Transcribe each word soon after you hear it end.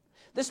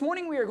This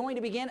morning we are going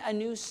to begin a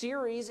new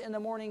series in the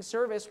morning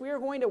service. We are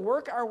going to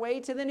work our way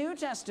to the New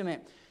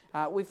Testament.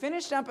 We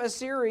finished up a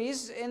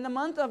series in the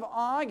month of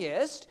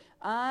August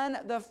on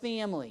the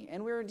family,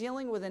 and we were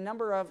dealing with a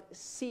number of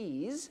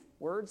C's,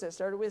 words that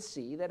started with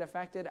C, that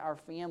affected our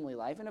family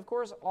life, and of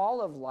course all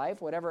of life,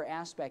 whatever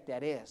aspect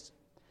that is.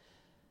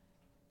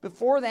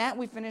 Before that,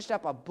 we finished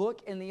up a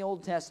book in the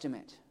Old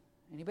Testament.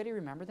 Anybody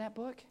remember that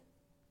book?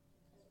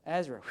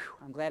 Ezra.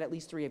 Whew, I'm glad at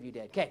least 3 of you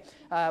did. Okay,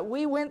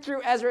 we went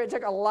through Ezra. It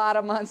took a lot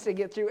of months to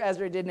get through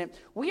Ezra, didn't it?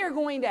 We are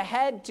going to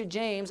head to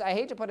James. I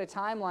hate to put a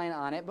timeline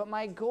on it, but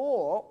my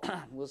goal,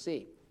 we'll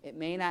see, it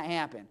may not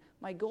happen.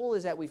 My goal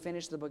is that we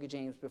finish the book of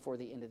James before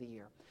the end of the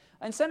year.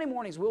 On Sunday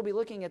mornings, we'll be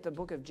looking at the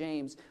book of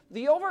James.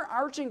 The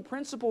overarching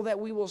principle that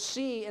we will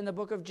see in the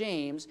book of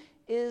James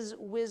is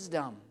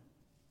wisdom.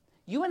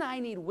 You and I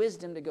need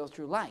wisdom to go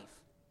through life.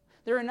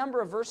 There are a number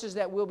of verses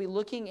that we'll be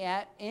looking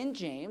at in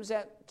James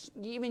that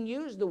even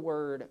use the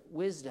word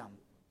wisdom.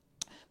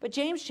 But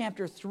James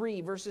chapter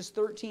 3, verses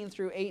 13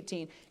 through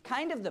 18,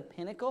 kind of the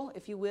pinnacle,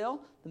 if you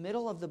will, the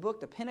middle of the book,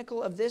 the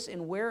pinnacle of this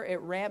and where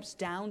it wraps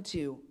down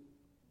to.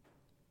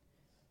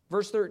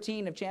 Verse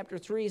 13 of chapter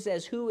 3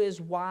 says, Who is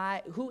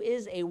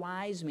a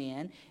wise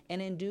man and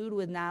endued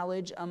with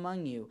knowledge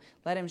among you?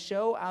 Let him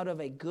show out of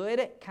a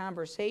good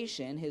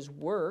conversation his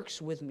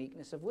works with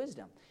meekness of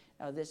wisdom.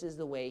 Now, this is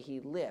the way he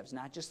lives,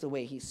 not just the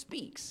way he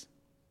speaks.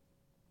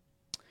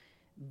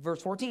 Verse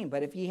 14,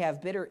 But if ye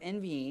have bitter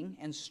envying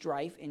and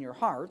strife in your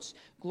hearts,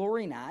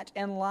 glory not,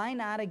 and lie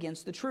not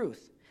against the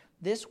truth.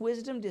 This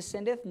wisdom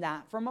descendeth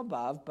not from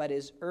above, but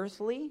is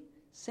earthly,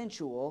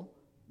 sensual,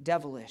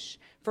 devilish.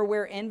 For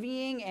where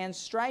envying and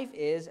strife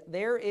is,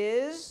 there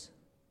is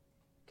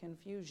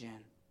confusion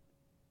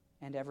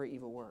and every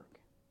evil work.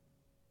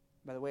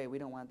 By the way, we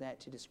don't want that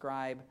to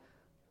describe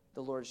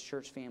the Lord's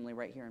church family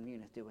right here in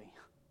Munich, do we?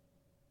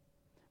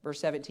 Verse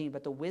 17,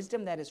 But the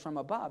wisdom that is from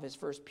above is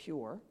first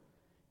pure,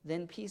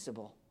 then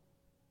peaceable,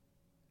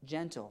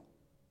 gentle,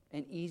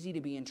 and easy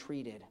to be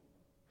entreated,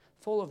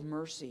 full of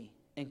mercy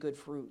and good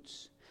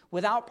fruits,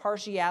 without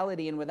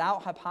partiality and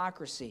without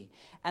hypocrisy.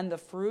 And the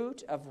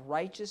fruit of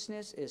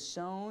righteousness is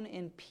sown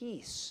in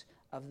peace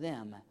of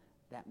them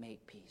that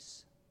make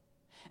peace.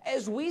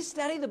 As we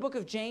study the book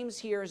of James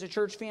here as a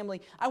church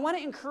family, I want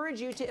to encourage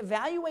you to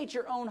evaluate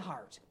your own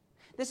heart.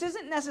 This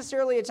isn't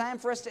necessarily a time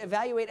for us to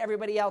evaluate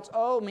everybody else.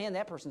 Oh, man,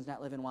 that person's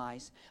not living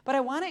wise. But I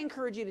want to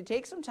encourage you to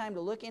take some time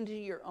to look into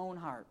your own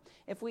heart.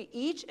 If we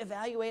each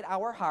evaluate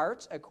our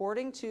hearts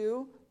according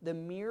to the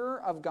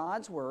mirror of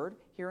God's word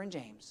here in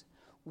James,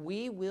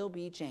 we will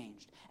be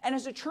changed. And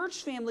as a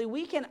church family,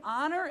 we can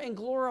honor and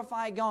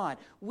glorify God.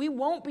 We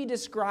won't be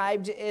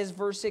described as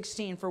verse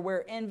 16, for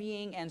where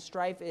envying and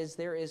strife is,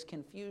 there is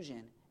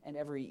confusion and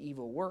every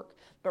evil work.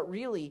 But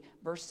really,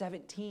 verse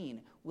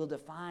 17 will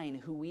define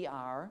who we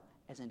are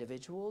as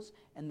individuals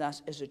and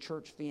thus as a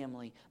church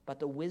family. But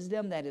the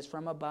wisdom that is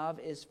from above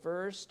is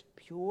first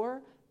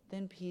pure,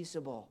 then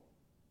peaceable,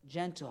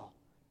 gentle,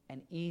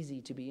 and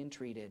easy to be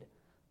entreated,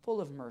 full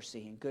of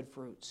mercy and good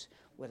fruits,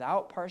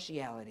 without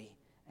partiality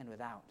and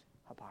without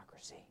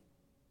hypocrisy.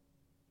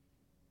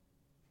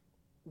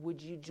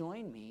 Would you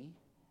join me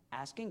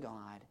asking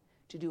God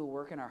to do a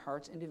work in our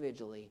hearts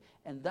individually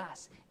and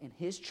thus in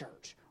His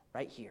church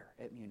right here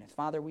at Munich?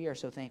 Father, we are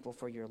so thankful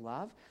for your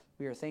love.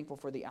 We are thankful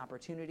for the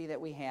opportunity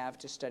that we have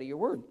to study your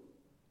word.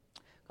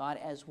 God,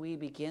 as we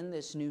begin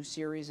this new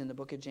series in the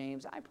book of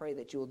James, I pray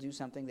that you will do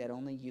something that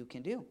only you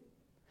can do.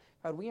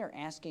 God, we are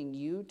asking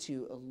you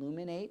to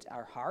illuminate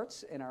our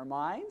hearts and our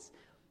minds.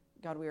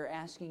 God, we are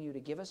asking you to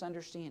give us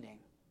understanding.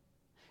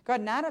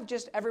 God, not of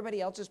just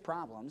everybody else's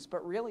problems,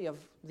 but really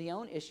of the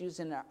own issues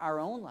in our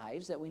own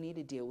lives that we need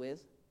to deal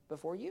with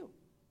before you.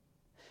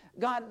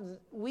 God,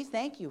 we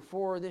thank you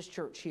for this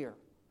church here.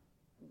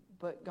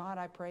 But God,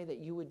 I pray that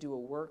you would do a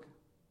work,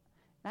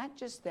 not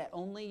just that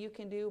only you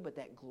can do, but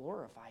that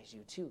glorifies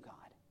you too, God.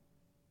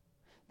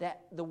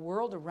 That the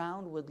world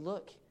around would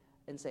look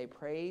and say,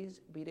 praise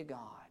be to God,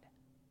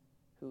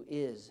 who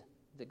is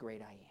the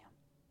great I am.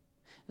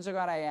 And so,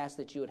 God, I ask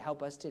that you would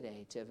help us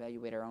today to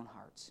evaluate our own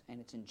hearts. And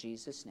it's in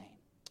Jesus' name.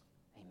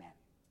 Amen.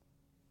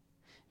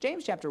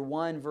 James chapter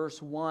 1,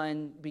 verse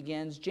 1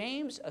 begins,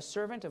 James, a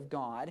servant of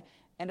God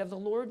and of the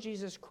Lord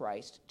Jesus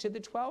Christ, to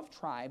the 12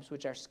 tribes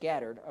which are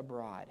scattered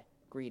abroad.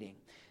 Greeting.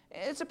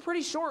 It's a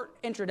pretty short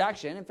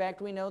introduction. In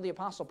fact, we know the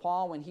Apostle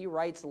Paul, when he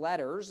writes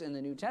letters in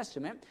the New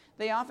Testament,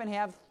 they often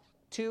have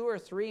 2 or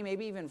 3,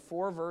 maybe even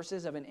 4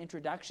 verses of an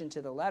introduction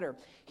to the letter.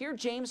 Here,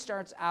 James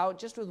starts out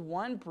just with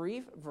one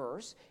brief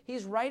verse.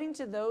 He's writing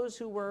to those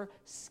who were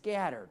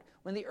scattered.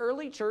 When the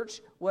early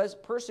church was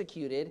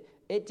persecuted,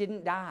 it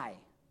didn't die.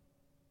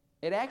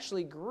 It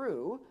actually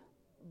grew,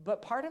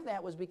 but part of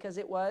that was because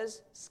it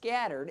was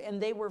scattered,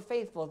 and they were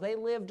faithful. They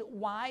lived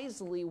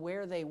wisely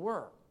where they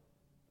were.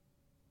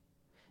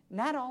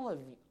 Not all of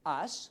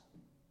us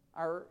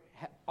are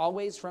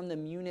always from the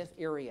Munich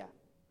area.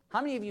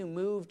 How many of you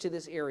moved to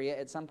this area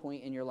at some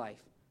point in your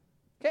life?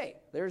 Okay,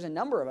 there's a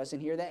number of us in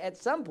here that at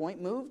some point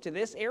moved to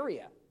this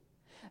area.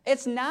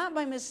 It's not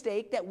by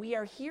mistake that we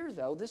are here,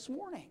 though, this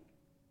morning.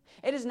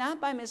 It is not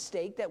by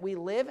mistake that we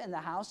live in the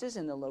houses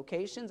and the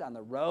locations on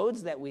the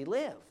roads that we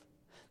live.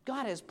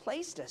 God has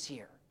placed us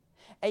here.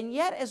 And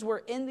yet, as we're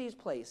in these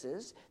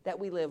places, that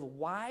we live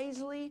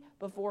wisely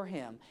before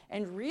Him,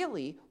 and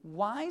really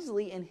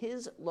wisely in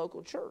His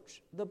local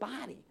church, the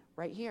body,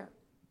 right here.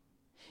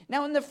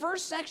 Now, in the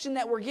first section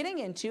that we're getting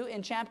into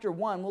in chapter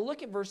 1, we'll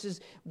look at verses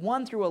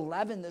 1 through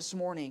 11 this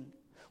morning.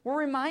 We're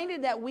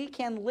reminded that we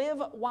can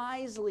live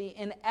wisely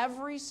in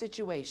every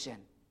situation.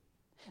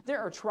 There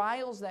are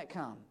trials that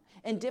come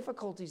and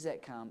difficulties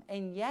that come,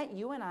 and yet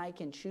you and I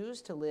can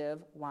choose to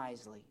live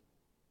wisely.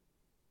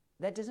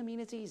 That doesn't mean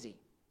it's easy.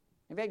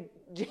 In fact,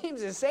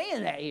 James is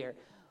saying that here.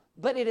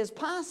 But it is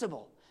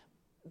possible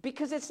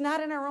because it's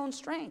not in our own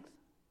strength.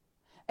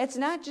 It's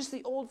not just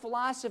the old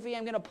philosophy,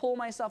 I'm going to pull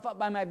myself up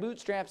by my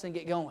bootstraps and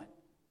get going.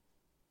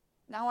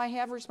 Now I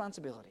have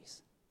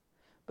responsibilities.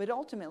 But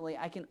ultimately,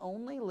 I can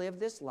only live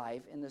this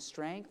life in the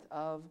strength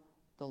of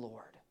the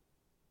Lord.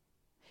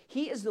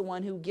 He is the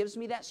one who gives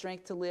me that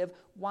strength to live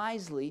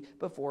wisely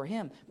before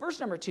Him. Verse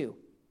number 2.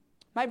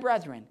 My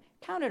brethren,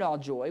 count it all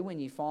joy when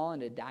ye fall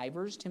into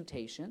divers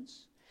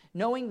temptations,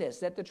 knowing this,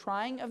 that the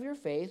trying of your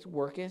faith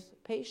worketh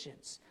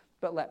patience.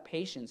 But let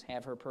patience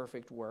have her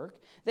perfect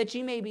work, that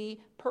ye may be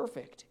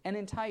perfect and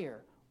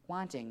entire,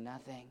 wanting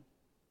nothing.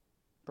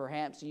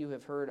 Perhaps you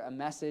have heard a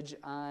message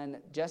on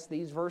just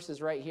these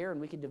verses right here, and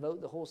we could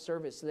devote the whole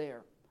service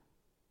there.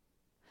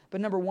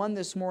 But number 1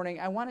 this morning,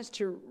 I want us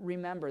to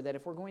remember that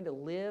if we're going to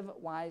live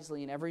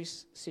wisely in every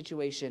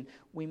situation,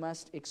 we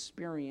must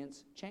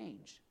experience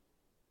change.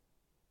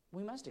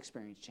 We must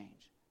experience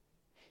change.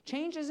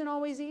 Change isn't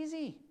always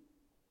easy.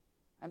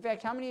 In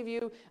fact, how many of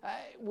you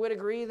would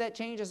agree that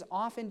change is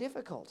often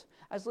difficult?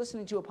 I was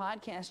listening to a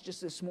podcast just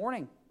this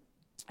morning,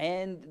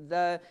 and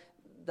the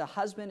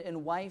husband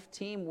and wife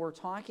team were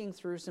talking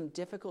through some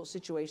difficult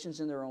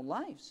situations in their own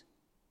lives.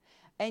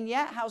 And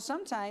yet, how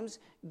sometimes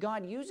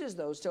God uses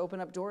those to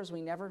open up doors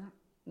we never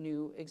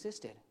knew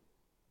existed,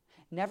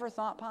 never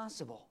thought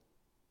possible.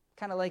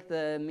 Kind of like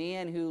the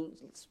man who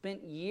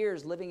spent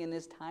years living in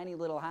this tiny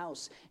little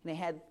house, and they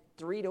had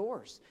 3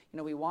 doors. You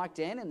know, we walked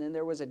in, and then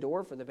there was a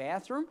door for the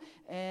bathroom,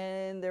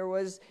 and there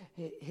was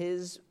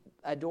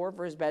a door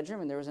for his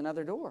bedroom, and there was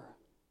another door.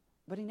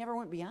 But he never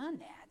went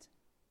beyond that.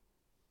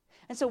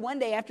 And so one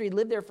day, after he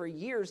lived there for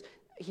years,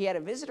 he had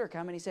a visitor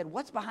come, and he said,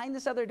 "What's behind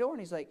this other door?"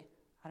 And he's like,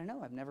 "I don't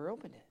know. I've never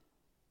opened it."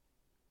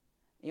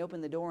 He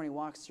opened the door, and he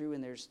walks through,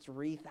 and there's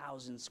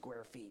 3,000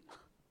 square feet.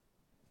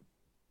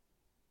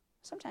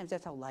 Sometimes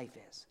that's how life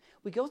is.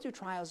 We go through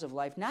trials of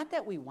life, not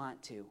that we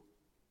want to,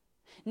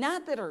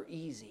 not that are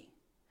easy,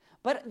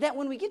 but that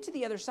when we get to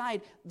the other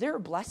side, there are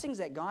blessings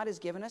that God has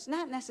given us,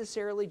 not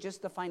necessarily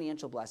just the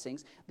financial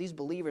blessings. These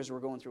believers were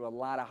going through a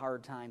lot of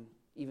hard time,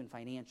 even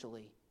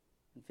financially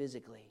and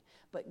physically.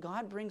 But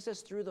God brings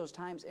us through those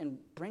times and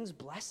brings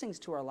blessings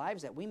to our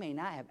lives that we may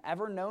not have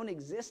ever known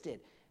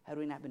existed had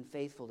we not been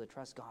faithful to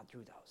trust God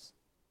through those.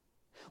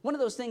 One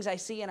of those things I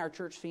see in our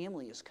church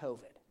family is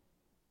COVID.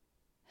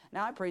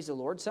 Now, I praise the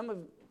Lord. Some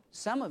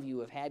of you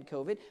have had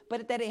COVID,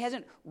 but that it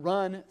hasn't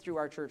run through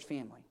our church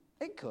family.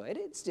 It could.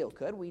 It still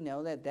could. We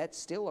know that that's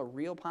still a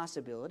real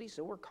possibility,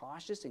 so we're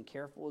cautious and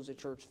careful as a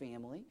church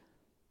family.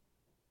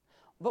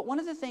 But one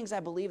of the things I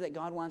believe that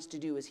God wants to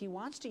do is He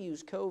wants to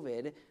use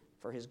COVID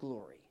for His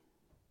glory.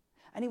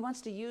 And He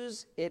wants to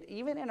use it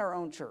even in our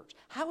own church.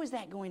 How is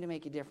that going to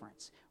make a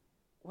difference?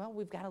 Well,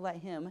 we've got to let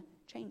Him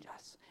change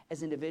us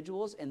as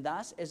individuals and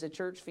thus as a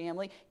church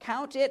family.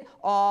 Count it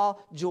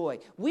all joy.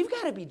 We've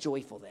got to be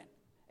joyful then.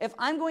 If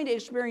I'm going to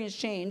experience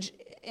change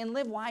and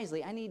live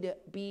wisely, I need to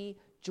be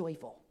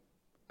joyful.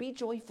 Be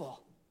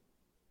joyful.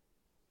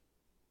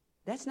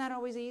 That's not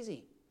always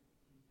easy.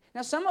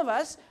 Now, some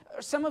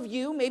of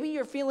you, maybe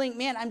you're feeling,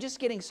 man, I'm just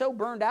getting so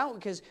burned out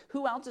because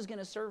who else is going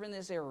to serve in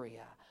this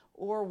area?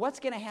 Or what's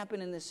going to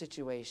happen in this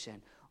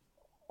situation?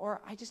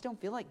 Or I just don't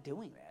feel like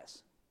doing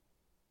this.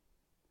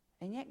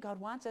 And yet God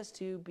wants us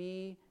to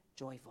be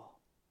joyful.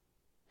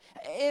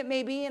 It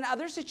may be in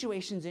other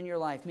situations in your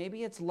life.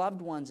 Maybe it's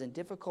loved ones and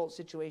difficult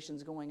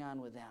situations going on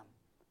with them.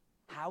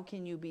 How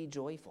can you be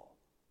joyful?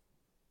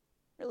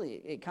 Really,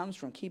 it comes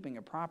from keeping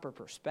a proper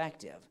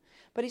perspective.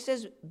 But He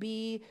says,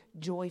 be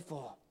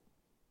joyful.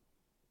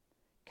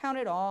 Count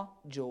it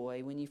all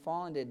joy when you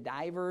fall into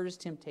divers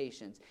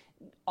temptations.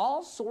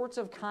 All sorts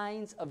of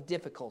kinds of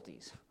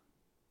difficulties.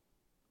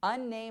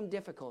 Unnamed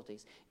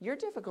difficulties. Your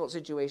difficult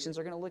situations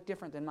are going to look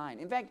different than mine.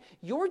 In fact,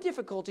 your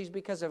difficulties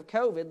because of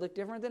COVID look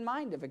different than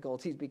mine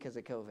difficulties because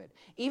of COVID.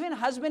 Even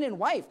husband and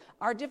wife,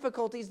 our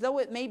difficulties, though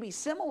it may be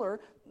similar,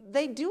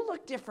 they do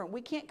look different.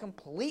 We can't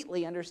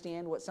completely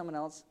understand what someone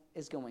else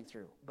is going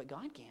through, but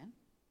God can.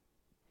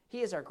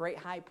 He is our great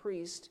high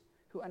priest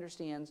who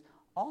understands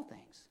all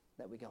things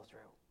that we go through.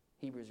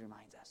 Hebrews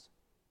reminds us.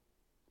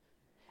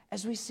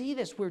 As we see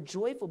this, we're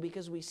joyful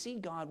because we see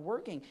God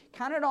working.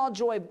 Count it all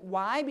joy.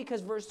 Why?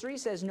 Because verse 3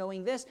 says,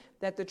 knowing this,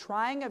 that the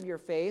trying of your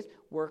faith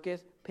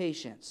worketh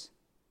patience.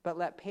 But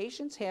let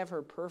patience have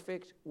her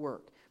perfect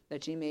work,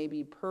 that ye may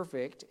be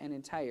perfect and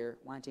entire,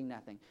 wanting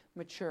nothing.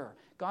 Mature.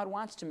 God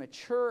wants to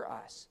mature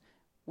us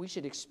we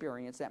should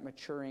experience that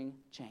maturing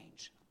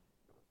change.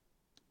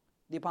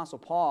 The Apostle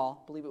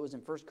Paul, I believe it was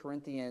in 1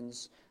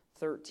 Corinthians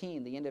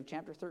 13, the end of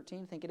chapter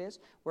 13, I think it is,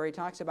 where he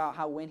talks about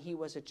how when he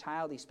was a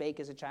child, he spake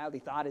as a child, he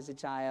thought as a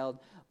child,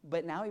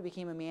 but now he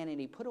became a man and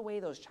he put away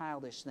those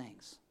childish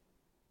things.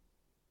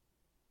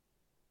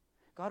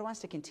 God wants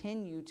to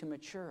continue to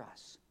mature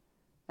us,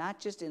 not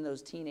just in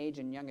those teenage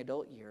and young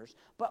adult years,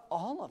 but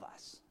all of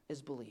us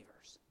as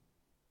believers,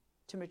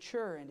 to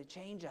mature and to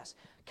change us.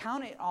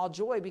 Count it all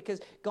joy because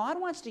God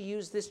wants to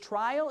use this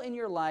trial in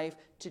your life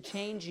to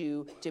change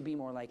you to be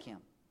more like Him.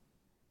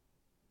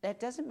 That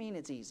doesn't mean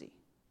it's easy,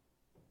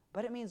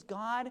 but it means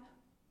God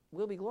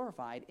will be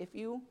glorified if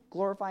you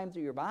glorify Him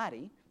through your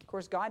body. Of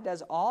course, God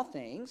does all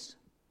things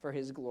for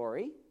His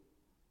glory,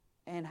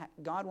 and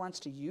God wants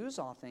to use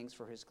all things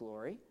for His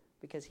glory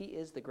because He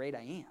is the great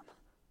I am.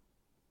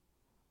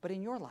 But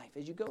in your life,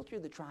 as you go through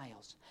the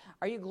trials,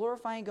 are you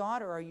glorifying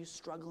God or are you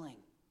struggling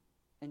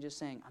and just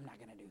saying, I'm not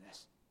going to do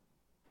this?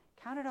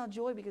 Count it all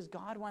joy because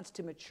God wants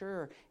to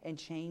mature and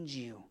change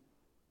you.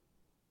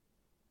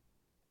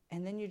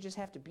 And then you just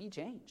have to be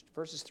changed.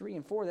 Verses 3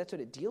 and 4, that's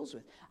what it deals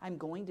with. I'm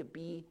going to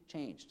be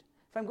changed.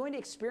 If I'm going to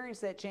experience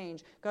that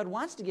change, God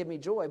wants to give me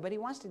joy, but He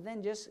wants to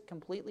then just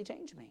completely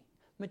change me,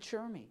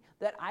 mature me,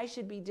 that I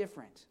should be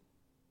different.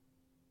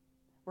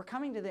 We're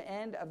coming to the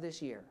end of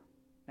this year.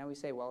 Now we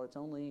say, well, it's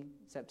only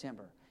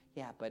September.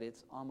 Yeah, but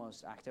it's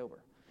almost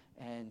October.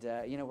 And,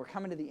 we're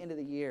coming to the end of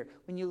the year.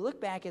 When you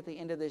look back at the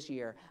end of this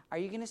year, are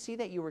you going to see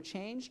that you were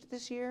changed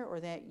this year or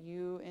that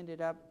you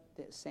ended up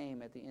the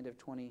same at the end of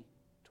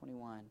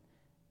 2021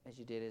 as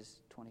you did as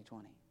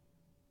 2020?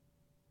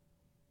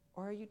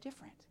 Or are you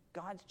different?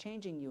 God's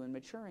changing you and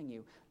maturing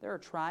you. There are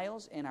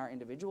trials in our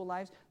individual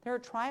lives. There are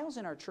trials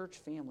in our church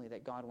family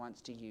that God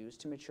wants to use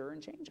to mature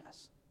and change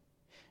us.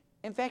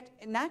 In fact,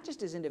 not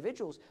just as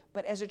individuals,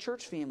 but as a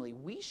church family,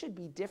 we should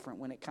be different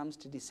when it comes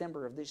to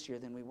December of this year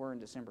than we were in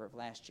December of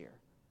last year.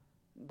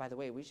 By the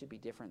way, we should be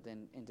different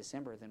in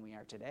December than we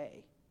are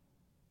today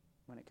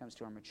when it comes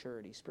to our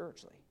maturity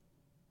spiritually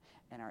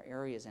and our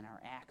areas and our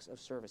acts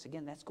of service.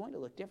 Again, that's going to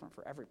look different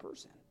for every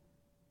person.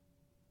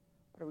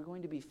 But are we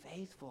going to be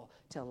faithful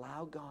to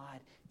allow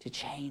God to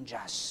change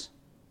us?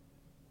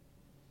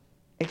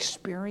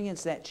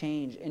 Experience that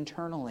change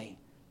internally.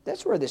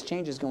 That's where this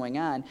change is going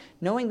on.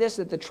 Knowing this,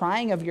 that the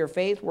trying of your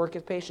faith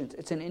worketh patience.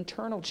 It's an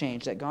internal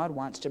change that God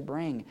wants to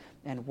bring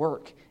and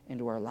work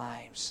into our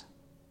lives.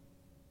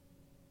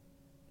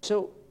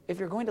 So, if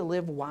you're going to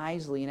live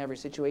wisely in every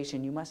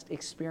situation, you must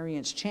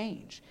experience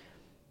change.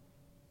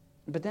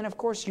 But then, of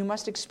course, you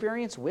must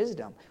experience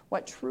wisdom,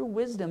 what true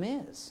wisdom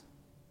is.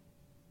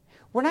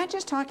 We're not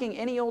just talking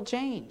any old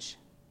change,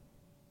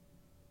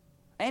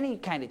 any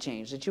kind of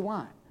change that you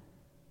want.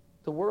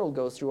 The world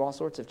goes through all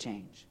sorts of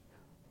change.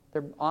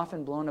 They're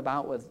often blown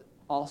about with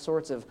all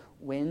sorts of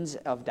winds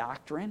of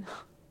doctrine,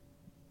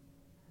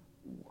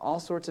 all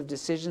sorts of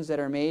decisions that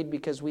are made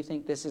because we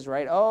think this is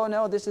right. Oh,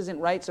 no, this isn't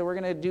right, so we're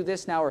going to do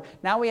this now. Or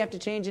now we have to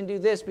change and do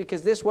this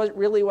because this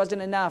really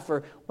wasn't enough,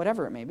 or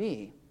whatever it may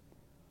be.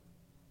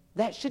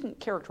 That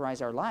shouldn't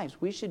characterize our lives.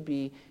 We should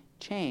be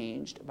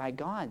changed by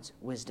God's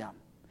wisdom.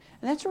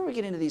 And that's where we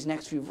get into these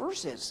next few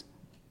verses.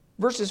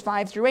 Verses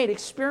 5 through 8,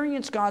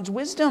 experience God's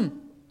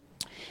wisdom.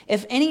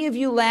 If any of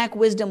you lack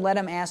wisdom, let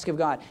him ask of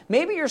God.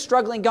 Maybe you're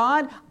struggling.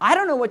 God, I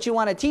don't know what you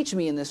want to teach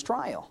me in this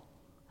trial.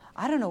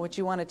 I don't know what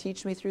you want to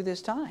teach me through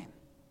this time.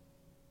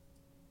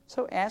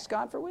 So ask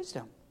God for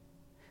wisdom.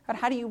 God,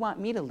 how do you want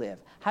me to live?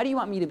 How do you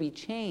want me to be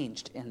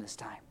changed in this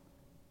time?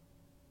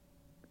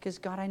 Because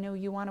God, I know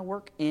you want to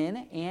work in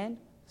and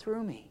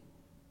through me.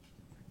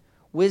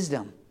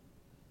 Wisdom,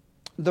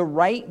 the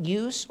right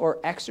use or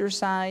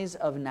exercise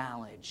of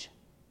knowledge.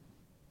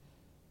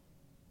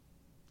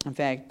 In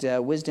fact,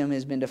 wisdom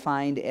has been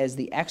defined as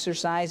the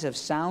exercise of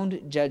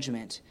sound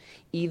judgment,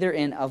 either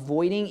in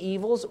avoiding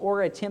evils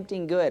or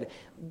attempting good.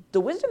 The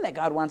wisdom that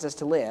God wants us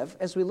to live,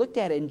 as we looked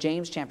at it in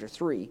James chapter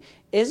 3,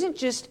 isn't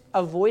just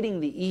avoiding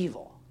the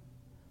evil,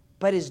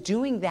 but is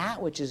doing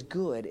that which is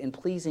good and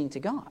pleasing to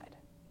God.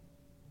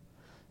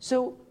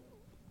 So,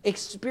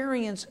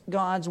 experience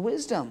God's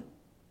wisdom.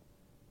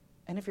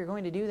 And if you're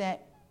going to do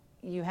that,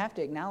 you have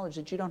to acknowledge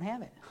that you don't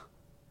have it.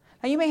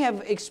 Now, you may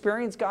have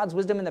experienced God's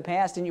wisdom in the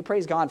past, and you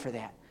praise God for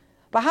that.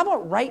 But how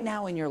about right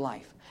now in your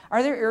life?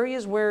 Are there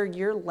areas where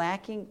you're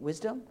lacking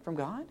wisdom from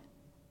God?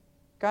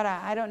 God,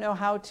 I don't know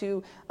how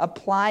to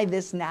apply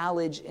this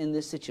knowledge in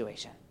this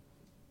situation,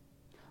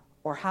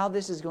 or how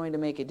this is going to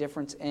make a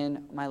difference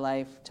in my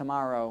life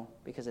tomorrow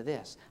because of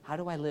this. How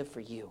do I live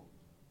for you?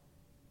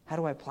 How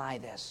do I apply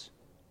this?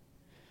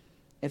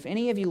 If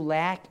any of you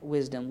lack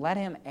wisdom, let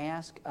him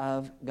ask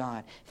of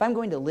God. If I'm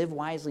going to live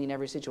wisely in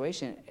every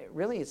situation,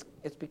 really it's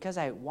because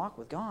I walk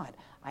with God.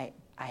 I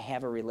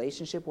have a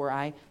relationship where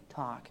I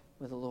talk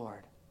with the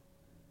Lord.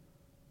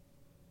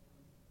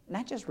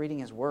 Not just reading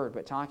His Word,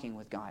 but talking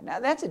with God. Now,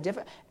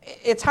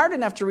 it's hard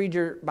enough to read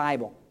your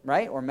Bible,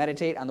 right? Or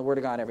meditate on the Word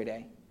of God every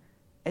day.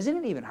 Isn't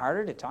it even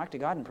harder to talk to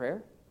God in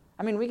prayer?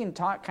 I mean, we can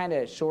talk kind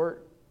of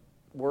short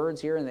words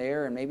here and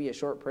there and maybe a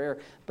short prayer,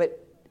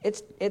 but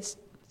it's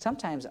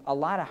sometimes a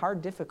lot of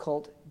hard,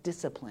 difficult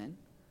discipline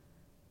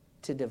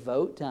to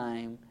devote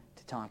time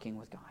to talking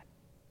with God.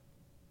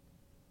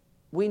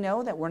 We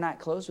know that we're not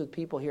close with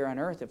people here on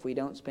earth if we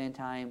don't spend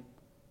time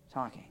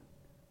talking.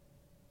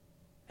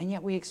 And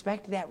yet we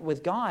expect that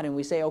with God, and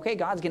we say, okay,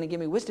 God's going to give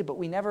me wisdom, but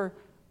we never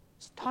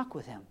talk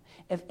with him.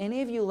 If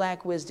any of you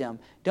lack wisdom,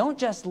 don't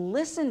just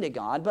listen to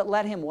God, but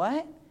let him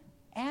what?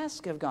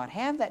 Ask of God.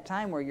 Have that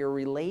time where you're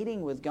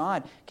relating with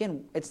God.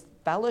 Again, it's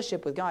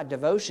fellowship with God,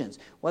 devotions.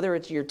 Whether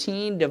it's your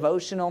teen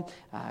devotional,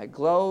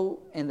 glow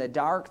in the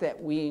dark that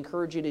we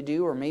encourage you to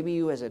do, or maybe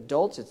you as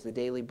adults, it's the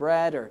daily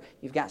bread, or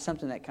you've got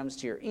something that comes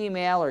to your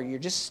email, or you're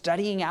just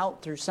studying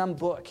out through some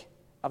book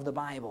of the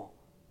Bible.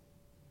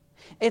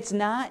 It's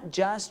not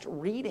just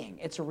reading.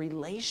 It's a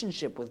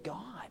relationship with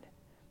God.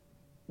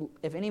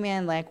 If any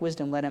man lack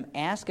wisdom, let him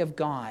ask of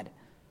God,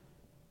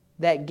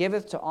 that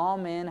giveth to all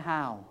men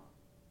how?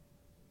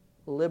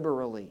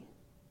 Liberally.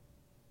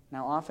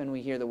 Now, often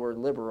we hear the word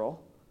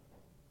liberal,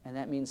 and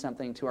that means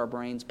something to our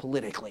brains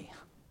politically.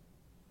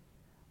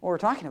 What we're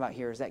talking about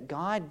here is that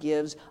God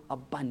gives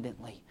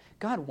abundantly.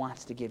 God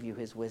wants to give you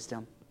his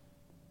wisdom.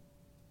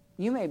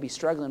 You may be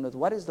struggling with,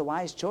 what is the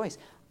wise choice?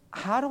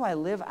 How do I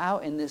live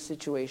out in this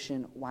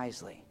situation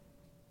wisely?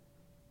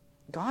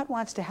 God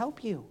wants to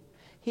help you.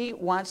 He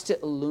wants to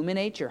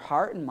illuminate your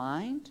heart and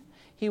mind.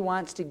 He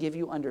wants to give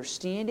you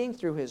understanding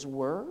through his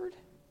word.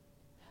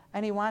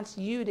 And he wants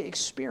you to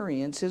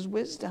experience his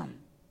wisdom.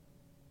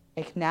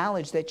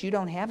 Acknowledge that you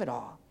don't have it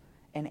all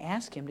and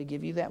ask him to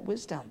give you that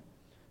wisdom.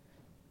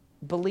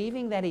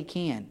 Believing that he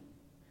can.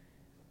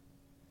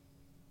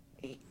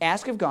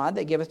 Ask of God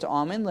that giveth to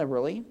all men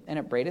liberally, and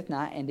upbraideth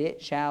not, and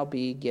it shall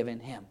be given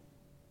him.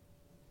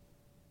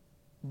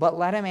 But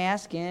let him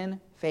ask in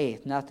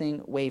faith,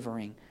 nothing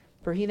wavering.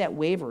 For he that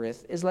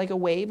wavereth is like a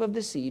wave of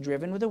the sea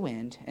driven with the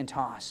wind and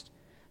tossed.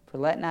 For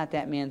let not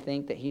that man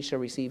think that he shall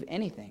receive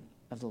anything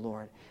of the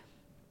Lord.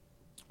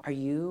 Are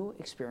you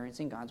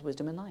experiencing God's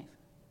wisdom in life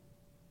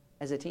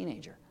as a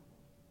teenager?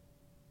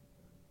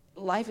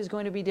 Life is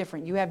going to be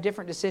different. You have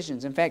different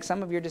decisions. In fact,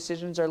 some of your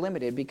decisions are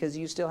limited because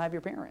you still have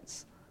your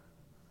parents.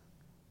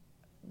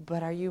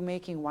 But are you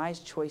making wise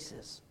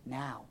choices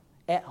now,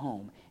 at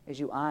home, as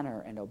you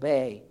honor and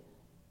obey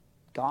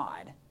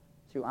God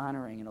through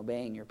honoring and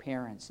obeying your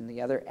parents and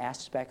the other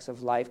aspects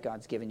of life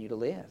God's given you to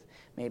live?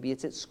 Maybe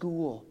it's at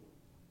school.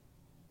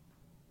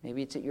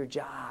 Maybe it's at your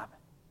job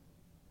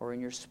or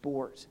in your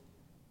sport.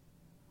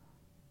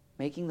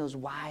 Making those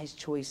wise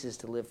choices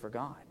to live for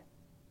God.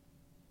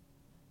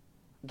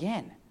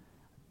 Again,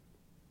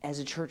 as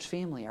a church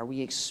family, are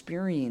we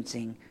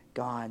experiencing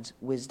God's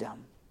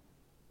wisdom?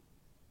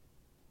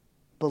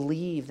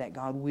 Believe that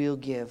God will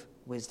give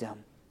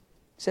wisdom.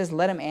 It says,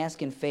 let him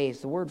ask in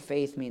faith. The word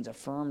faith means a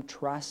firm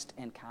trust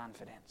and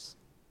confidence.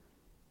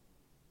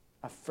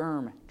 A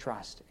firm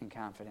trust and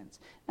confidence.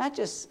 Not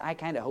just, I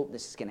kind of hope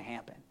this is going to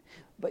happen.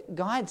 But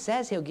God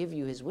says he'll give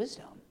you his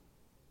wisdom.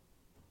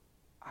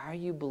 Are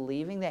you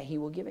believing that he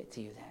will give it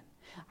to you then?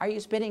 Are you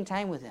spending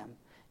time with him?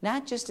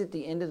 Not just at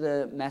the end of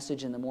the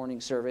message in the morning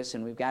service,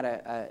 and we've got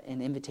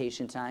an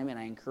invitation time, and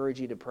I encourage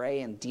you to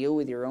pray and deal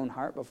with your own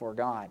heart before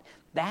God.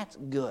 That's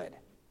good.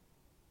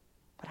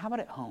 But how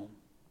about at home?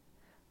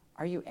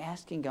 Are you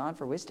asking God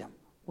for wisdom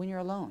when you're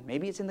alone?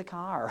 Maybe it's in the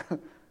car.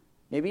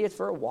 Maybe it's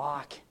for a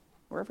walk,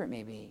 wherever it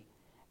may be.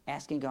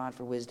 Asking God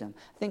for wisdom.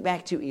 Think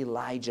back to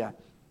Elijah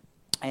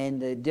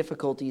and the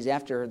difficulties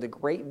after the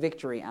great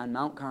victory on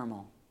Mount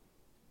Carmel.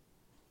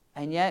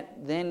 And yet,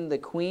 then the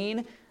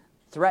queen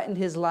threatened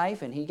his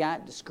life, and he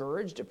got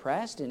discouraged,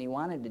 depressed, and he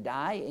wanted to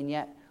die. And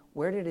yet,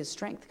 where did his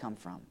strength come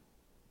from?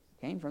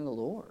 It came from the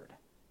Lord.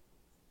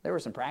 There were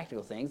some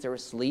practical things. There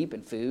was sleep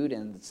and food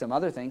and some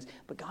other things.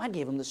 But God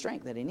gave him the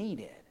strength that he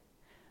needed.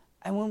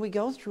 And when we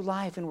go through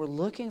life and we're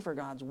looking for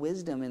God's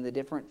wisdom in the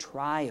different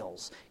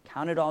trials,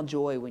 count it all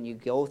joy when you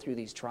go through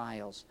these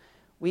trials.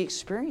 We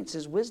experience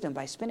his wisdom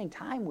by spending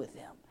time with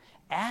him,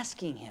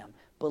 asking him,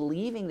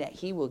 believing that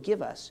he will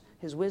give us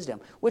his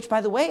wisdom, which,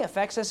 by the way,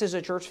 affects us as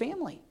a church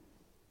family.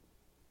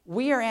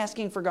 We are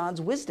asking for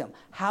God's wisdom.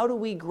 How do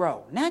we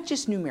grow? Not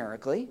just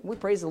numerically. We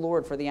praise the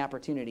Lord for the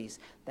opportunities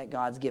that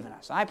God's given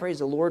us. I praise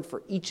the Lord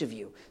for each of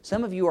you.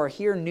 Some of you are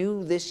here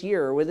new this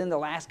year or within the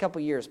last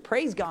couple years.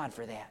 Praise God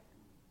for that.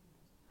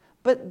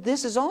 But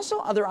this is also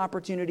other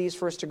opportunities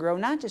for us to grow,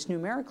 not just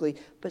numerically,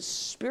 but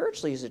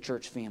spiritually as a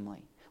church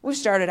family. We've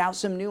started out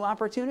some new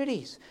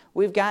opportunities.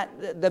 We've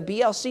got the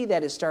BLC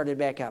that has started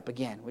back up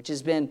again, which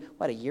has been,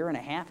 a year and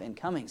a half in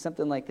coming,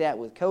 something like that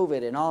with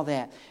COVID and all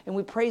that. And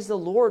we praise the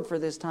Lord for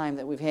this time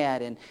that we've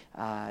had.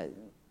 And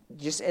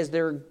just as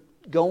they're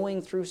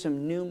going through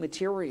some new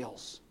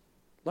materials,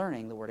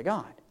 learning the Word of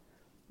God.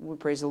 We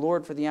praise the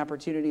Lord for the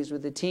opportunities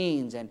with the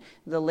teens and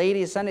the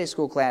ladies' Sunday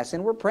school class.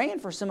 And we're praying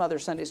for some other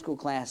Sunday school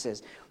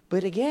classes.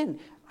 But again,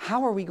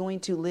 how are we going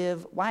to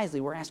live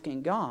wisely? We're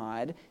asking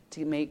God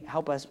to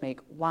help us make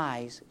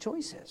wise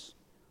choices.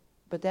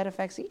 But that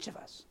affects each of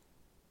us.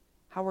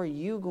 How are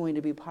you going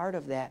to be part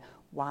of that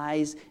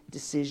wise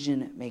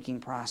decision-making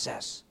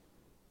process?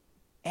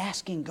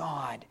 Asking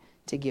God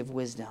to give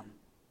wisdom.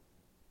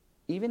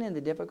 even in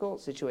the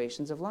difficult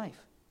situations of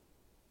life.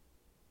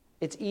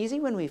 It's easy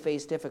when we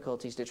face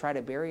difficulties to try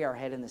to bury our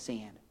head in the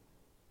sand.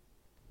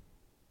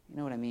 You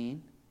know what I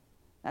mean?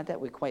 Not that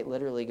we quite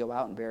literally go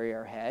out and bury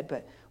our head,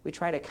 but we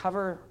try to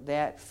cover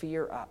that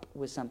fear up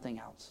with something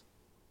else.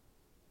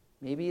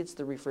 Maybe it's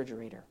the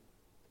refrigerator.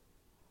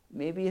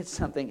 Maybe it's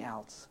something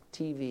else.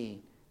 TV,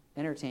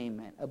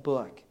 entertainment, a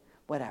book,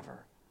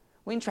 whatever.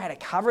 We can try to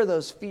cover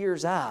those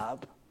fears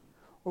up,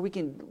 or we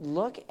can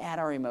look at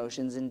our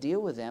emotions and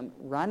deal with them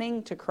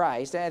running to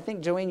Christ. And I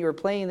think, Joanne, you were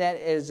playing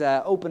that as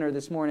an opener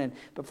this morning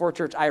before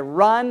church. I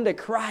run to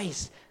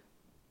Christ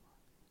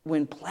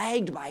when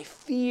plagued by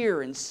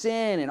fear and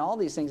sin and all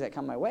these things that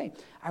come my way.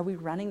 Are we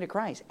running to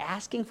Christ,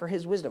 asking for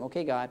his wisdom?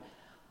 Okay, God,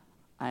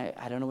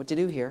 I don't know what to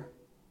do here.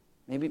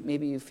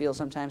 Maybe you feel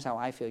sometimes how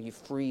I feel. You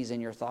freeze in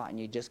your thought and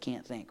you just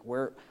can't think.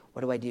 What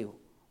do I do?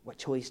 What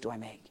choice do I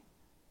make?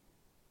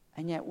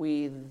 And yet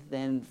we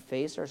then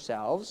face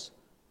ourselves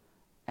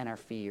and our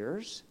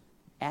fears,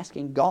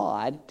 asking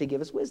God to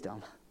give us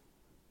wisdom.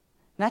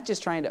 Not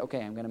just trying to,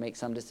 okay, I'm going to make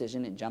some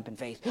decision and jump in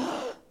faith,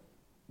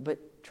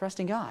 but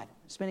trusting God,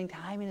 spending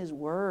time in his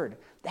word.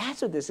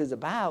 That's what this is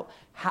about.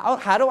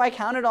 How do I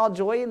count it all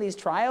joy in these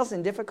trials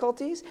and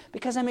difficulties?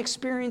 Because I'm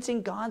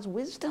experiencing God's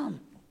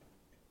wisdom.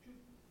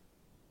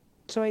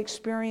 So I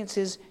experience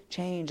his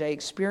change. I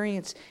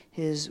experience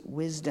his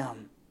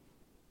wisdom.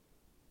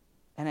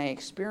 And I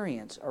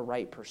experience a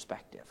right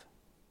perspective.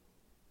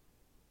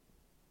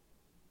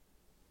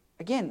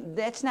 Again,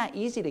 that's not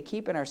easy to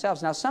keep in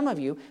ourselves. Now, some of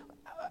you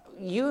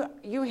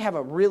have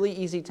a really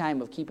easy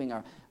time of keeping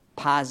a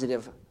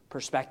positive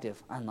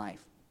perspective on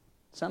life.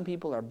 Some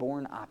people are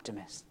born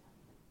optimists.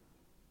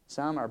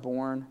 Some are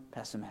born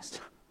pessimists.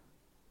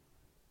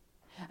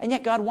 And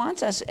yet God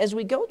wants us, as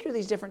we go through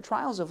these different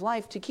trials of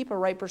life, to keep a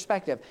right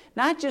perspective.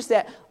 Not just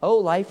that, oh,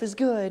 life is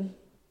good.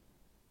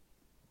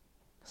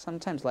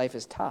 Sometimes life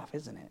is tough,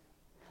 isn't it?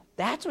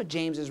 That's what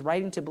James is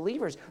writing to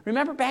believers.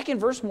 Remember back in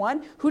verse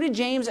 1, who did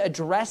James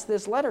address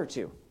this letter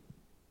to?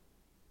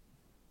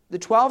 The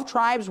 12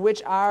 tribes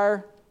which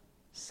are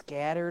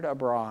scattered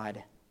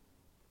abroad.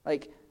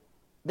 Like,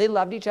 they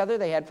loved each other,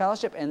 they had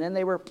fellowship, and then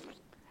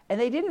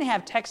they didn't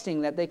have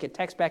texting that they could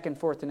text back and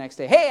forth the next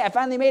day. Hey, I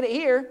finally made it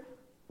here.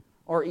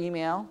 Or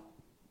email.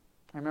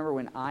 I remember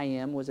when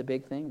IM was a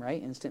big thing,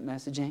 right? Instant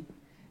messaging.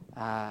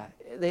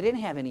 They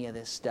didn't have any of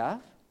this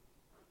stuff.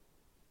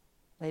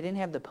 They didn't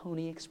have the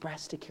Pony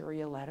Express to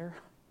carry a letter.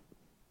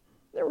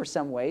 There were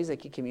some ways they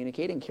could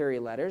communicate and carry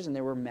letters, and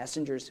there were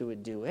messengers who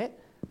would do it.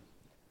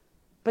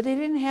 But they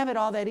didn't have it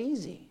all that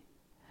easy.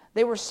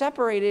 They were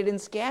separated and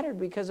scattered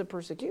because of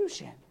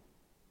persecution.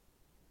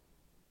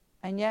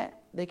 And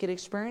yet, they could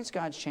experience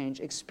God's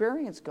change,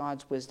 experience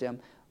God's wisdom,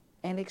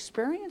 and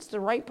experience the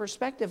right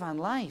perspective on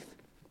life.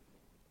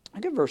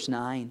 Look at verse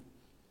 9.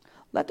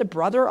 Let the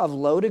brother of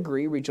low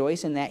degree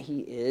rejoice in that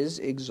he is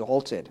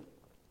exalted,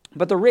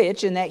 but the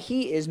rich in that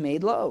he is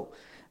made low,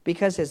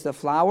 because as the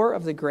flower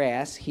of the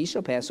grass he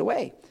shall pass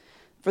away.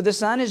 For the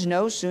sun is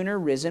no sooner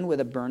risen with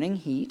a burning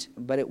heat,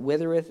 but it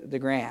withereth the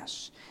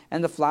grass,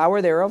 and the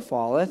flower thereof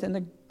falleth, and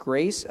the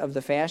grace of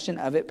the fashion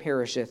of it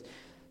perisheth.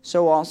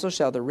 So also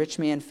shall the rich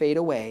man fade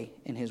away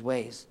in his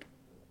ways.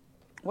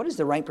 What is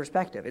the right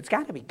perspective? It's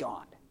got to be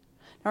God.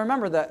 Now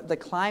remember, the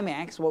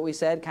climax, what we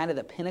said, kind of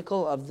the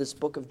pinnacle of this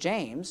book of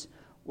James,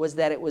 was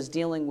that it was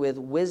dealing with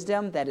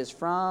wisdom that is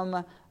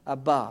from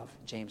above,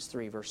 James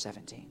 3, verse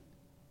 17.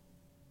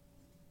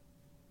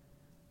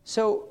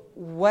 So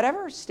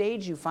whatever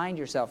stage you find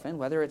yourself in,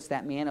 whether it's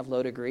that man of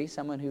low degree,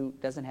 someone who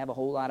doesn't have a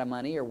whole lot of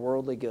money or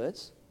worldly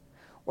goods,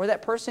 or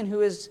that person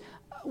who is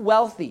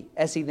wealthy,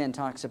 as he then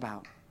talks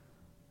about,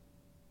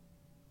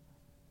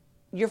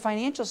 your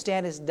financial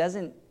status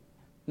doesn't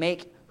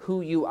make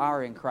who you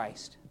are in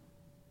Christ.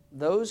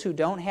 Those who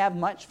don't have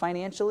much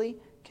financially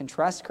can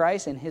trust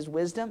Christ and his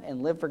wisdom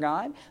and live for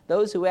God.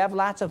 Those who have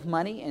lots of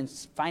money and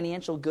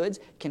financial goods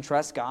can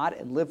trust God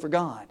and live for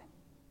God.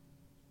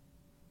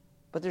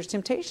 But there's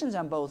temptations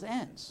on both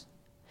ends.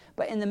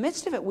 But in the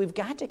midst of it, we've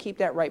got to keep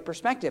that right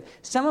perspective.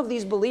 Some of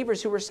these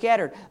believers who were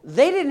scattered,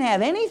 they didn't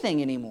have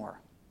anything anymore.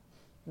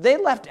 They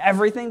left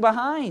everything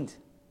behind.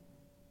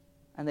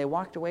 And they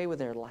walked away with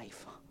their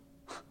life.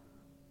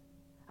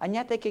 And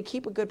yet they could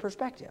keep a good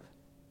perspective.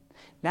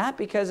 Not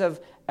because of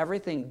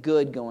everything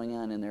good going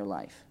on in their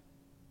life,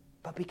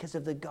 but because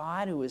of the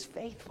God who is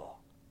faithful.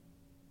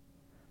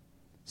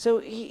 So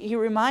he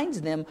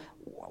reminds them,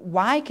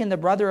 why can the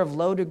brother of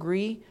low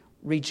degree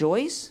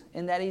rejoice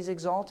in that he's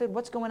exalted?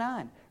 What's going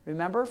on?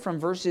 Remember from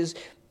verses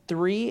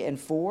 3 and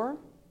 4,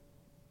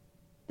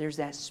 there's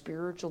that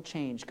spiritual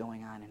change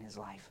going on in his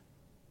life.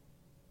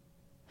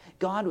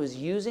 God was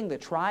using the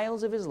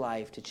trials of his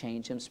life to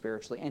change him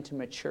spiritually and to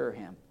mature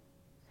him.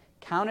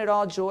 Count it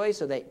all joy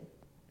so that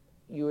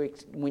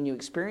when you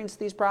experience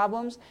these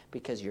problems,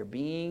 because you're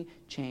being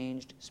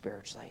changed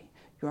spiritually.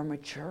 You're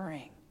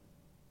maturing.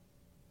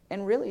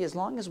 And really, as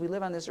long as we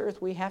live on this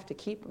earth, we have to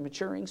keep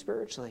maturing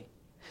spiritually.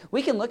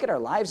 We can look at our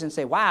lives and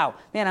say, wow,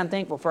 man, I'm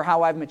thankful for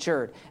how I've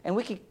matured. And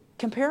we can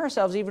compare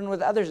ourselves even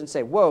with others and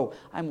say, whoa,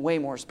 I'm way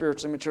more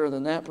spiritually mature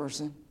than that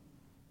person.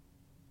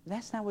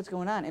 That's not what's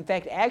going on. In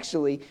fact,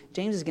 actually,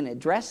 James is going to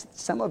address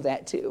some of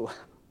that too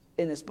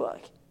in this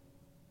book.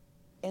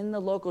 In the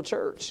local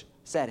church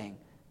setting.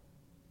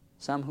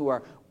 Some who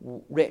are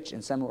rich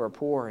and some who are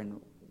poor, and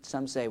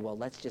some say, well,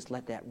 let's just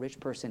let that rich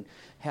person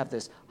have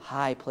this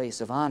high place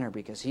of honor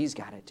because he's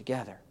got it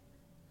together.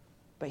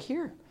 But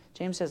here,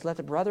 James says, let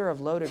the brother of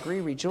low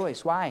degree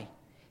rejoice. Why?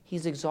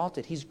 He's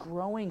exalted. He's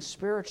growing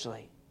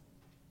spiritually.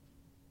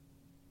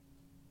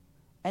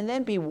 And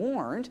then be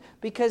warned,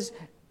 because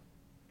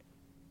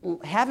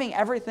having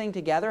everything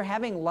together,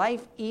 having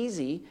life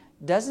easy,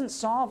 doesn't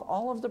solve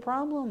all of the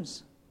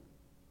problems.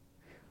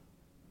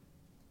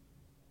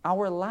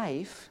 Our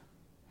life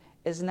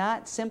is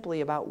not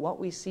simply about what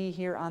we see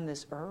here on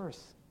this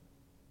earth,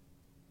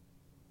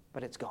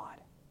 but it's God.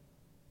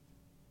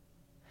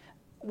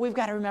 We've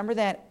got to remember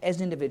that as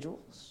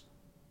individuals.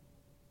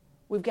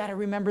 We've got to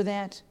remember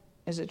that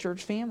as a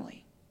church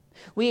family.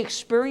 We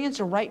experience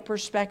a right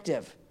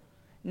perspective,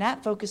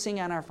 not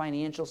focusing on our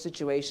financial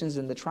situations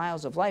and the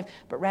trials of life,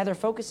 but rather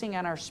focusing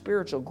on our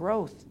spiritual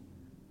growth.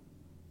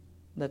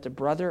 Let the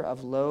brother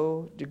of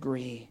low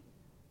degree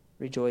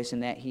rejoice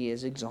in that he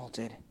is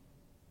exalted.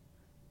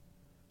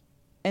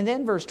 And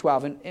then verse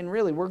 12, and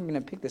really we're going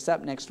to pick this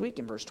up next week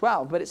in verse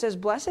 12, but it says,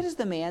 blessed is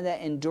the man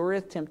that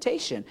endureth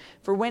temptation,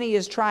 for when he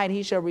is tried,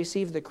 he shall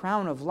receive the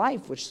crown of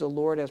life, which the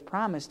Lord has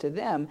promised to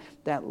them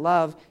that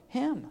love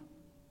him.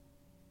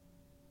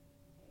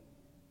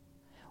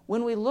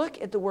 When we look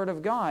at the Word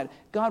of God,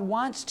 God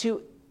wants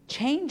to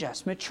change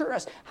us, mature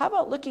us. How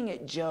about looking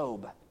at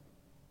Job?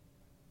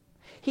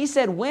 He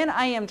said, when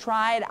I am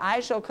tried,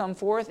 I shall come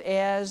forth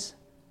as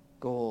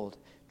gold.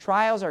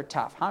 Trials are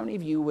tough. How many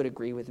of you would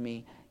agree with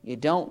me? You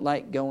don't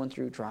like going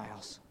through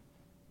trials.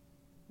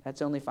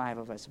 That's only 5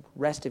 of us.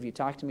 Rest of you,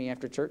 talk to me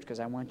after church because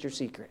I want your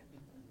secret.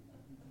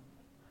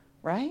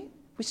 Right?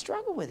 We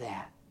struggle with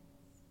that.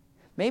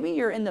 Maybe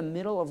you're in the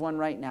middle of one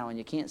right now and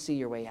you can't see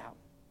your way out.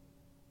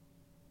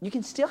 You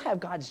can still have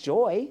God's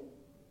joy.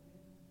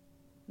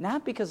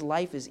 Not because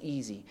life is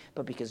easy,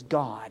 but because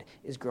God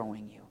is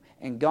growing you.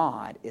 And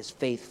God is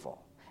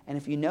faithful. And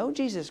if you know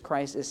Jesus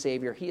Christ as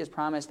Savior, He has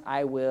promised,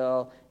 I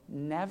will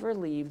never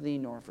leave thee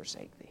nor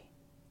forsake thee.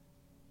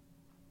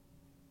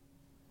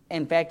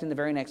 In fact, in the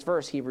very next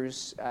verse,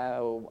 Hebrews, I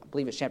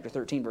believe it's chapter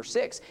 13, verse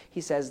 6, he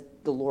says,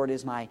 the Lord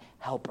is my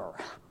helper.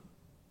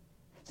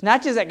 It's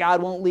not just that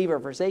God won't leave or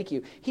forsake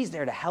you. He's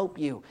there to help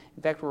you.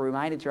 In fact, we're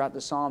reminded throughout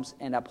the Psalms,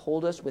 and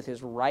uphold us with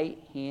His right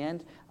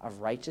hand of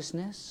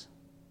righteousness.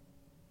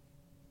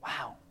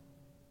 Wow.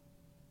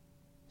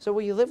 So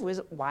will you live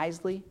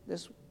wisely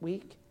this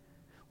week?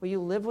 Will you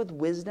live with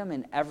wisdom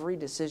in every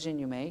decision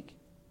you make?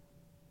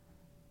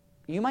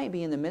 You might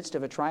be in the midst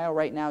of a trial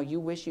right now you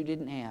wish you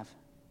didn't have.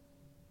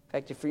 In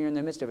fact, if you're in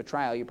the midst of a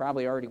trial, you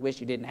probably already wish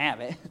you didn't have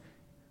it.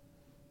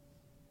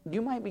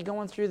 You might be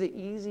going through the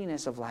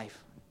easiness of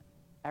life.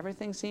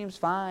 Everything seems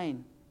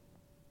fine.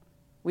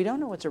 We don't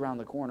know what's around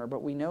the corner,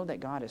 but we know that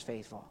God is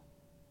faithful.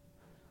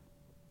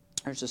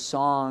 There's a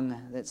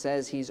song that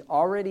says, He's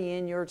already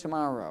in your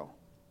tomorrow.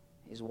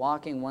 He's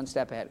walking one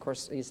step ahead. Of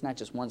course, it's not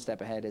just one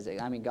step ahead, is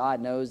it? I mean,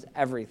 God knows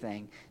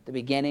everything, the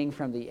beginning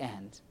from the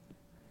end.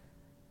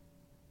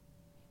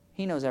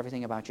 He knows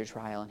everything about your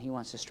trial, and He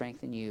wants to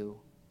strengthen you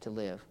to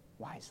live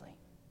wisely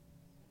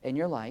in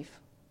your life,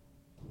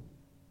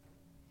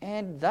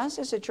 and thus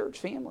as a church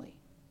family.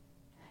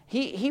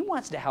 He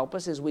wants to help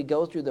us as we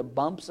go through the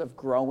bumps of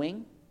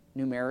growing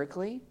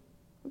numerically.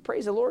 We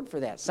praise the Lord for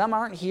that. Some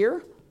aren't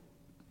here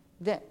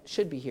that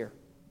should be here,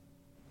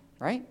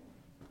 right?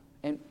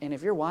 And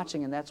if you're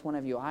watching and that's one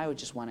of you, I would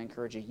just want to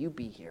encourage you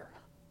be here.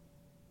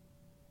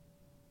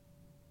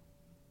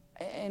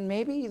 And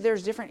maybe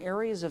there's different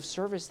areas of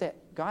service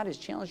that God has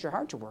challenged your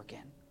heart to work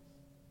in.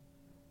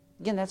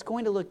 Again, that's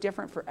going to look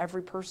different for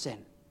every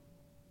person.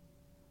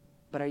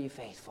 But are you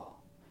faithful?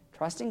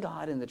 Trusting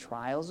God in the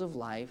trials of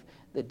life,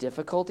 the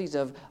difficulties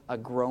of a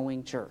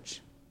growing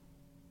church.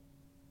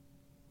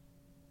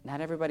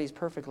 Not everybody's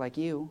perfect like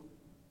you.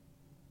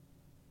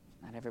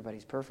 Not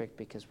everybody's perfect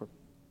because we're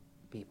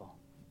people.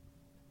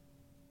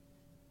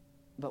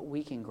 But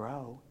we can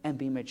grow and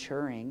be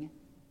maturing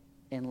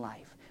in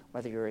life.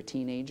 Whether you're a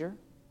teenager,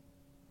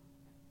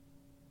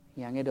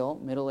 young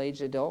adult,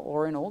 middle-aged adult,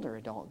 or an older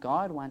adult,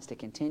 God wants to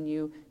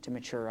continue to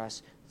mature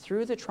us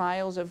through the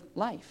trials of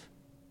life.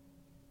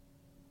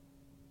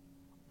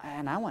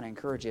 And I want to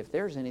encourage you, if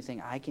there's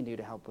anything I can do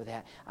to help with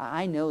that.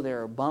 I know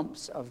there are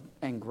bumps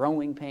and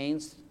growing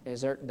pains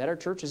that our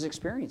church is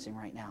experiencing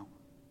right now.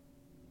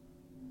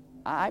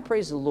 I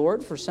praise the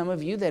Lord for some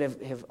of you that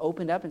have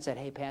opened up and said,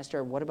 hey,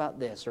 Pastor, what about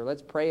this? Or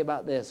let's pray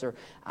about this. Or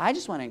I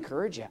just want to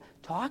encourage you,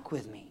 talk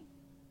with me.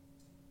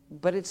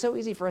 But it's so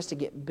easy for us to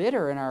get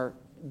bitter in our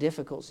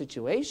difficult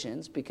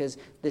situations because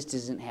this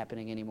isn't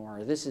happening anymore,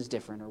 or this is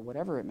different, or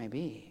whatever it may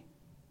be.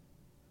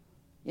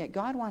 Yet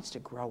God wants to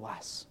grow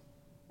us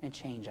and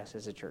change us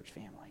as a church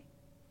family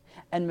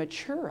and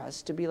mature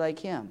us to be like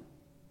Him.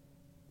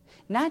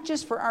 Not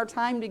just for our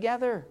time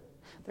together.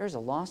 There's a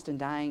lost and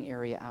dying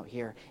area out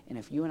here, and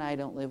if you and I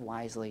don't live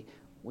wisely,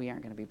 we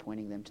aren't going to be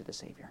pointing them to the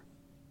Savior,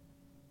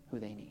 who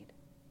they need.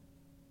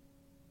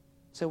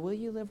 So will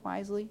you live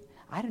wisely?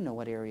 I don't know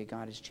what area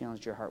God has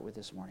challenged your heart with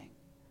this morning.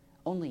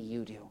 Only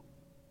you do.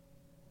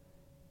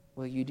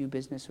 Will you do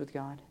business with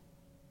God?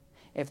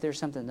 If there's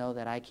something, though,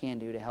 that I can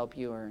do to help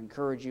you or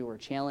encourage you or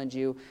challenge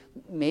you,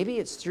 maybe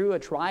it's through a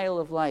trial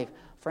of life.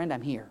 Friend,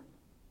 I'm here.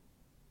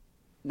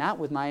 Not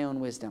with my own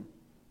wisdom,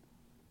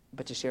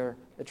 but to share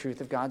the truth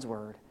of God's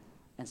Word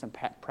and some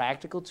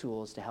practical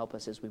tools to help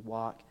us as we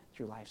walk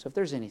through life. So if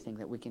there's anything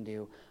that we can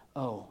do, I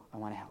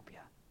want to help you.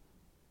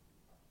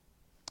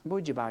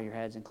 Would you bow your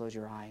heads and close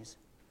your eyes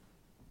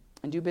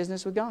and do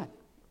business with God?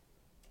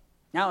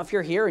 Now, if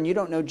you're here and you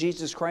don't know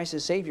Jesus Christ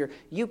as Savior,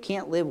 you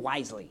can't live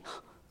wisely.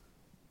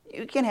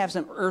 You can have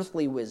some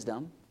earthly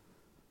wisdom,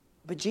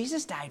 but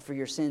Jesus died for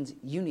your sins.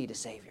 You need a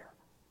Savior.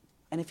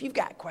 And if you've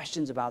got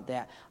questions about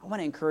that, I want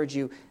to encourage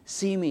you,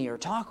 see me or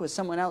talk with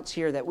someone else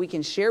here that we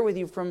can share with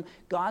you from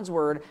God's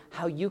Word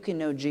how you can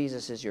know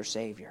Jesus as your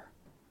Savior.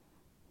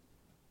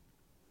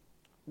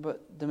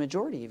 But the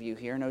majority of you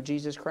here know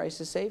Jesus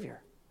Christ as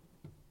Savior.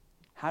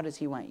 How does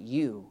He want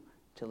you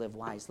to live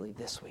wisely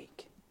this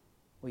week?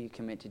 Will you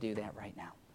commit to do that right now?